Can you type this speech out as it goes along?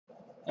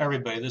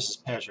Everybody, this is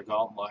Patrick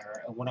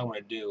Altmeyer, and what I want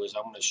to do is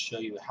I want to show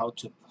you how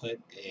to put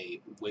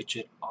a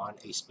widget on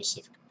a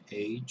specific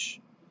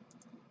page.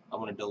 I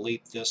want to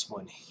delete this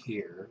one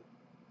here.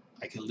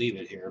 I can leave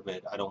it here,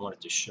 but I don't want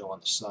it to show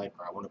on the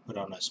sidebar. I want to put it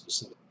on a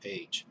specific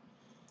page.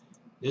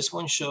 This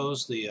one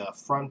shows the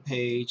front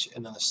page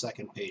and then the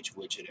second page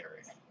widget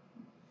area.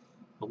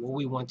 But what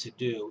we want to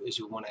do is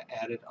we want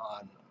to add it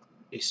on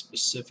a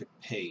specific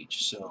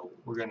page. So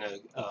we're going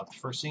to,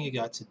 first thing you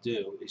got to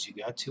do is you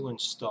got to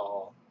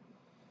install.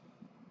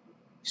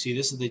 See,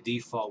 this is the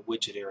default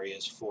widget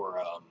areas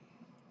for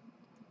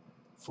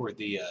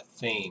the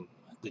theme,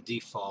 the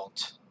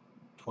default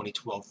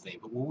 2012 theme.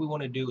 But what we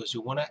want to do is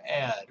we want to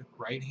add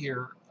right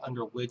here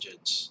under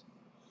widgets.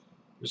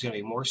 There's going to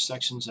be more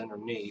sections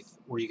underneath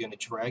where you're going to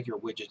drag your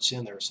widgets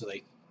in there so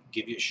they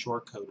give you a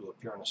shortcode to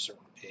appear on a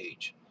certain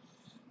page.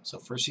 So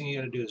first thing you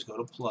got to do is go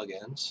to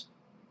plugins,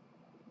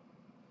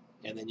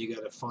 and then you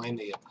got to find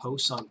the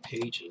widgets on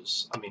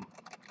pages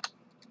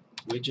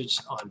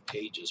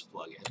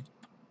plugin.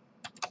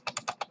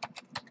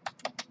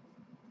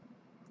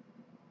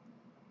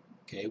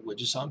 Okay,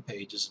 widgets on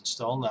pages,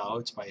 install now.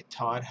 It's by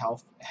Todd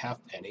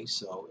Halfpenny,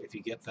 so if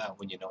you get that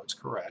one, you know it's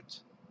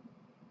correct.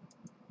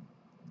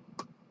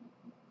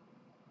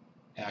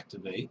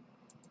 Activate.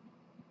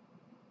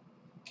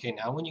 Okay,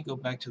 now when you go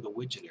back to the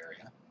widget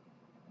area,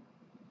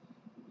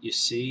 you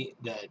see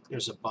that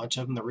there's a bunch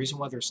of them. The reason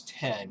why there's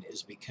 10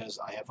 is because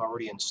I have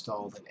already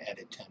installed and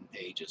added 10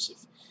 pages.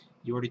 If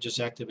you were to just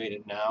activate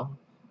it now,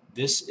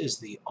 this is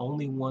the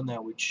only one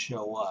that would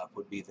show up,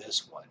 would be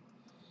this one.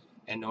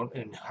 And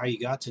how you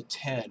got to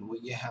 10,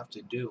 what you have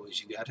to do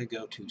is you got to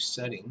go to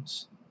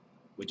Settings,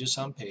 Widgets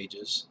on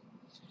Pages,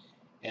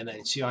 and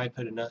then see how I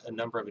put a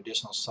number of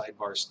additional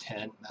sidebars,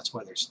 10. That's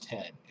why there's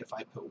 10. If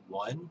I put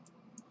 1,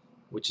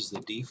 which is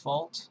the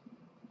default,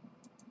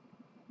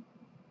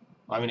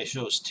 I mean it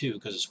shows 2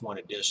 because it's 1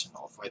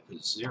 additional. If I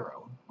put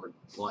 0 or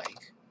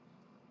blank,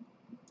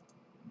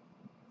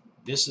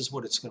 this is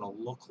what it's going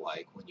to look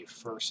like when you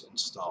first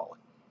install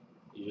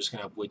it. You're just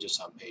going to have widgets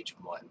on page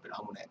 1, but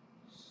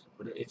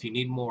if you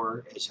need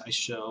more, as I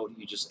showed,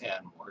 you just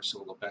add more. So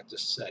we'll go back to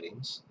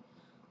settings.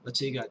 Let's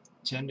say you got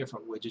 10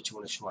 different widgets you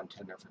want to show on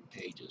 10 different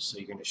pages. So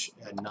you're going to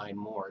add 9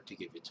 more to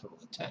give you a total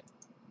of 10.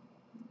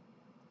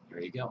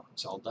 There you go.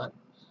 It's all done.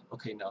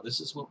 Okay, now this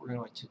is what we're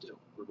going to do.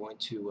 We're going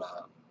to,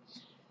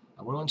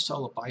 I want to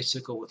install a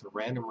bicycle with a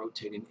random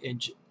rotating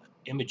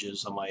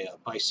images on my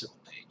bicycle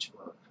page,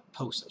 or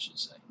post, I should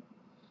say.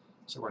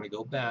 So we're going to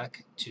go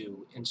back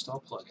to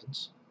install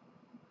plugins.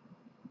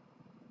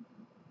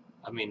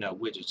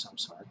 Widgets, I'm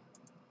sorry.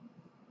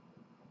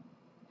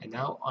 And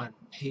now on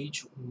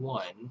page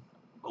 1,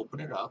 open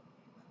it up,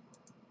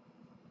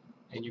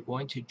 and you're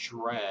going to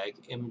drag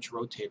image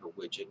rotator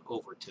widget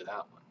over to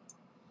that one.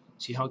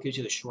 See how it gives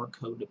you the short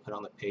code to put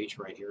on the page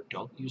right here?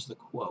 Don't use the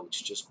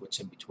quotes, just what's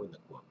in between the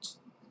quotes.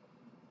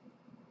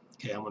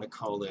 Okay, I'm going to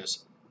call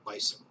this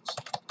bicycles.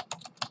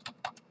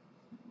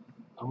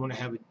 I'm going to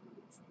have it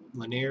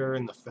linear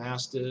and the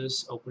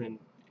fastest, open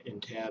in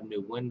tab,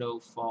 new window,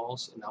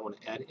 false, and I want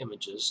to add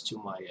images to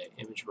my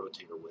image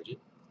rotator widget,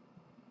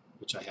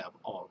 which I have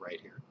all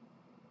right here.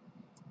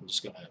 I'm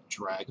just going to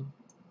drag them.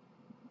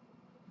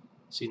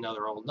 See, now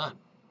they're all done.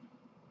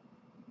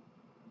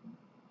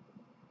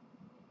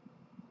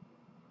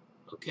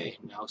 Okay,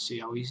 now see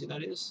how easy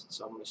that is?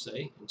 So I'm going to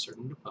say insert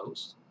into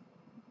post,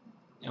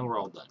 and we're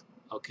all done.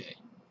 Okay,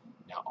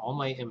 now all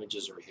my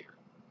images are here.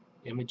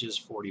 Images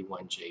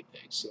 41 JPEG.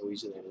 See how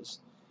easy that is?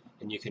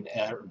 And you can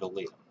add or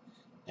delete them.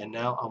 And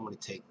now I'm going to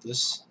take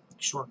this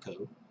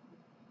shortcode,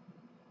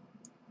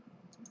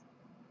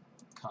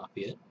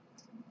 copy it,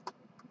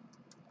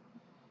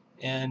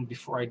 and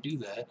before I do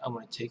that, I'm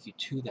going to take you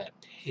to that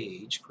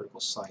page, Critical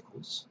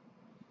Cycles.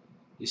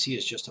 You see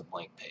it's just a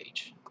blank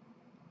page.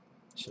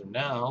 So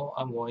now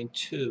I'm going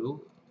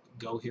to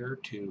go here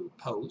to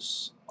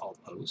Posts, All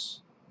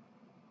Posts,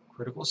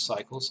 Critical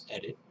Cycles,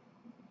 Edit,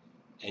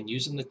 and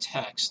using the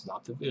text,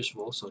 not the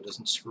visual, so it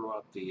doesn't screw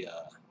up the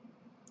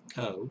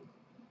code,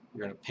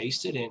 you're going to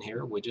paste it in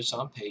here, widgets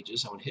on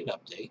pages. I'm going to hit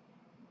update.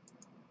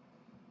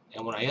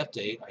 And when I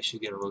update, I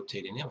should get a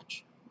rotating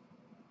image.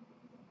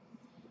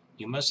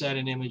 You must add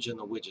an image in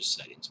the widget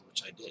settings,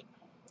 which I did.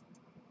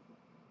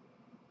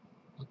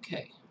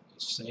 Okay,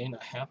 it's saying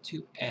I have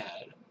to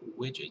add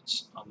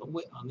widgets on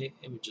the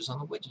images on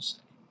the widget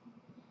setting.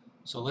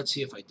 So let's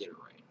see if I did it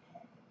right.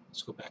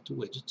 Let's go back to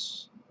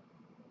widgets.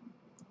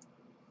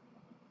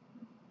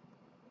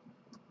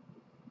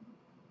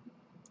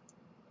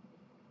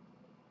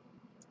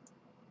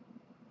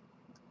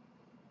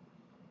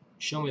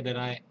 Show me that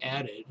I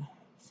added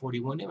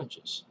 41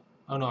 images.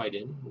 Oh no, I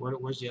didn't.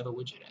 Where's the other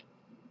widget at?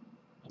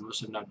 I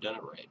must have not done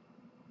it right.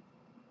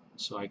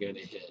 So I got to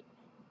hit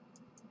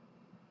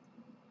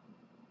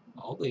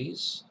all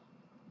these.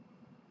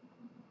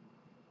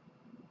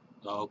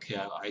 Okay,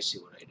 I see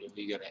what I did.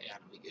 You got to add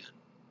them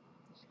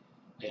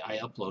again. I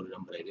uploaded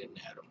them, but I didn't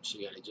add them. So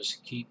you got to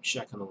just keep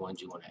checking the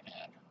ones you want to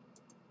add.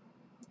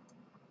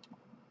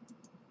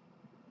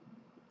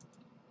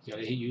 You got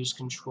to use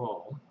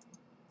Control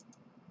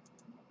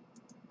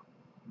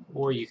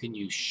or you can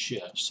use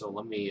shift. So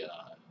let me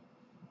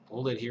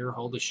hold it here,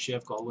 hold the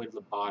shift, go all the way to the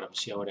bottom,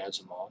 see how it adds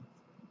them all.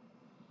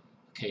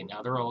 Okay,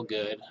 now they're all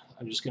good.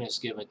 I'm just going to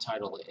give a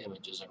title to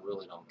images, I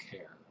really don't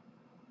care.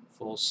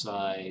 Full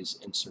size,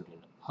 insert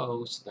into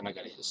post, then I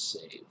got to hit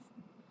save.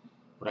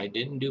 What I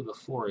didn't do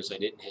before is I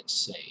didn't hit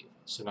save.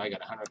 So now I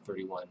got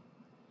 131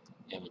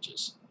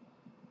 images.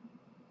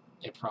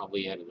 It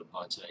probably added a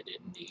bunch that I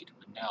didn't need.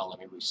 But now let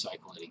me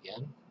recycle it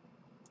again.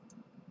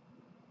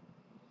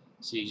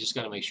 So you just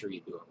got to make sure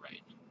you do it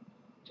right.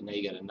 And now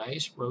you got a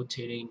nice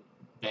rotating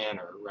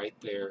banner right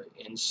there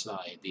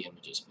inside the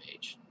images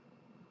page.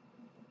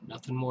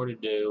 Nothing more to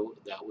do.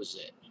 That was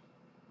it.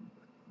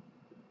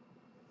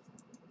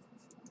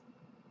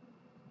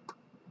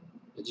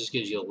 It just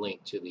gives you a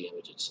link to the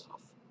image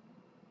itself.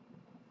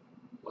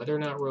 Why they're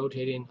not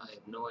rotating, I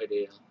have no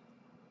idea.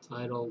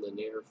 Title,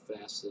 linear,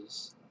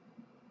 fastest,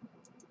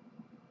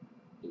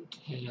 new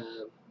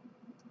tab,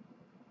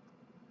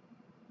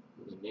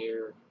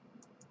 linear,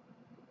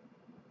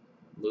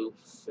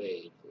 loop,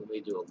 fade. Let me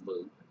do a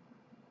loop.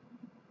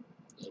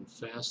 And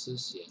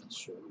fastest, yeah,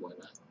 sure, why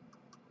not?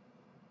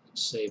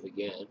 Let's save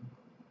again.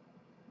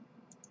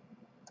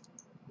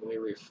 Let me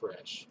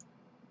refresh.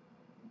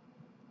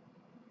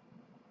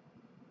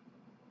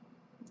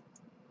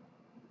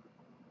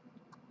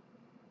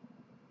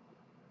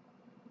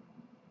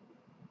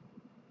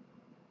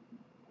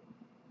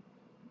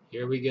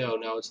 Here we go.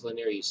 Now it's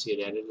linear. You see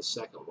it added a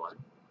second one.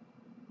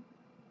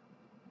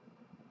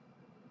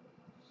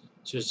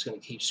 So it's going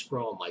to keep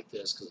scrolling like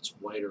this because it's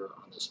wider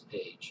on this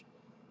page.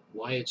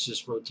 Why it's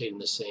just rotating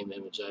the same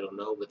image, I don't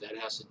know, but that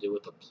has to do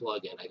with the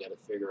plugin. I got to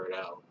figure it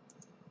out.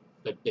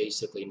 But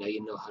basically, now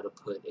you know how to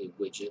put a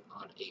widget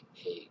on a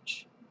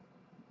page.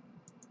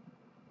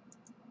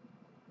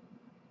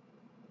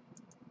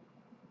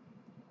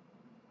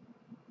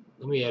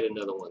 Let me add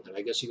another one. Then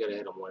I guess you got to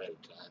add them one at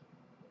a time.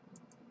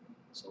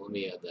 So let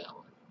me add that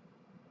one.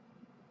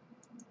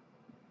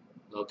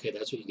 Okay,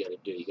 that's what you got to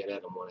do. You got to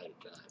add them one at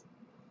a time.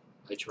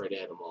 I tried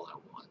to add them all at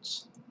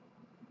once.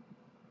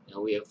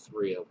 Now we have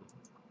 3 of them.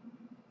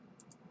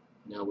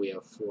 Now we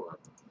have 4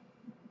 of them.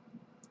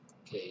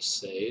 Okay,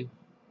 save.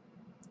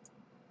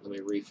 Let me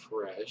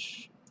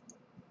refresh.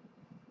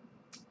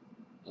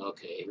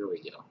 Okay, here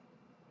we go.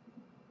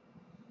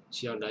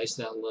 See how nice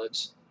that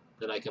looks?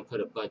 Then I can put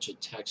a bunch of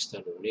text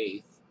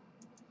underneath.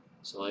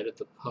 So I edit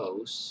the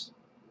posts.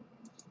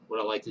 What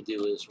I like to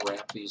do is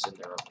wrap these in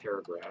their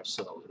paragraph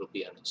so it'll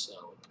be on its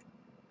own.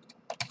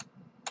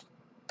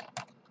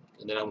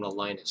 And then I'm going to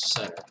line it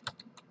center.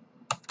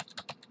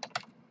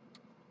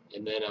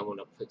 And then I'm going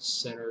to put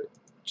center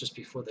just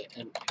before the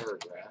end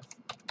paragraph.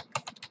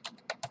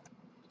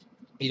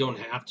 You don't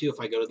have to.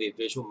 If I go to the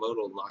visual mode,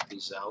 it'll knock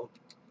these out,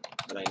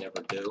 but I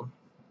never do.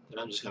 Then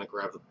I'm just going to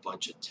grab a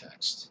bunch of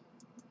text.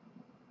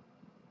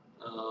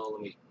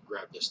 Let me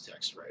grab this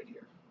text right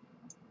here.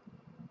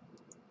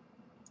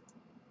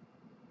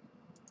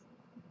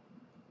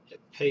 Hit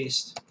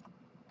paste,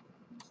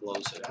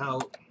 close it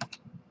out,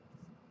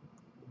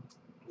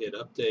 hit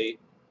update,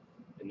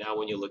 and now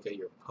when you look at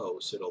your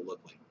post, it'll look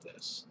like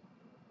this.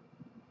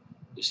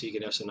 You see you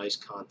can have some nice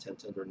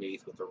content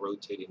underneath with the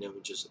rotating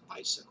images of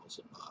bicycles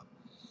above.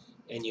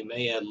 And you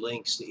may add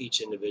links to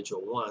each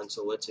individual one.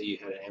 So let's say you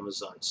had an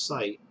Amazon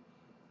site,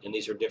 and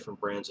these are different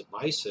brands of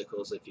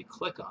bicycles. If you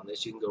click on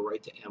this, you can go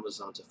right to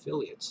Amazon's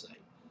affiliate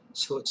site.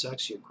 So it's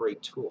actually a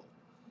great tool.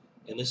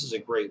 And this is a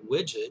great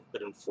widget,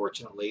 but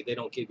unfortunately, they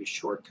don't give you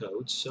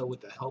shortcodes. So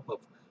with the help of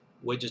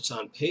widgets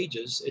on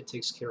pages, it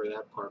takes care of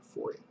that part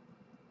for you.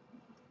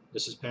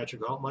 This is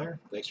Patrick Altmeyer.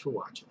 Thanks for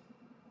watching.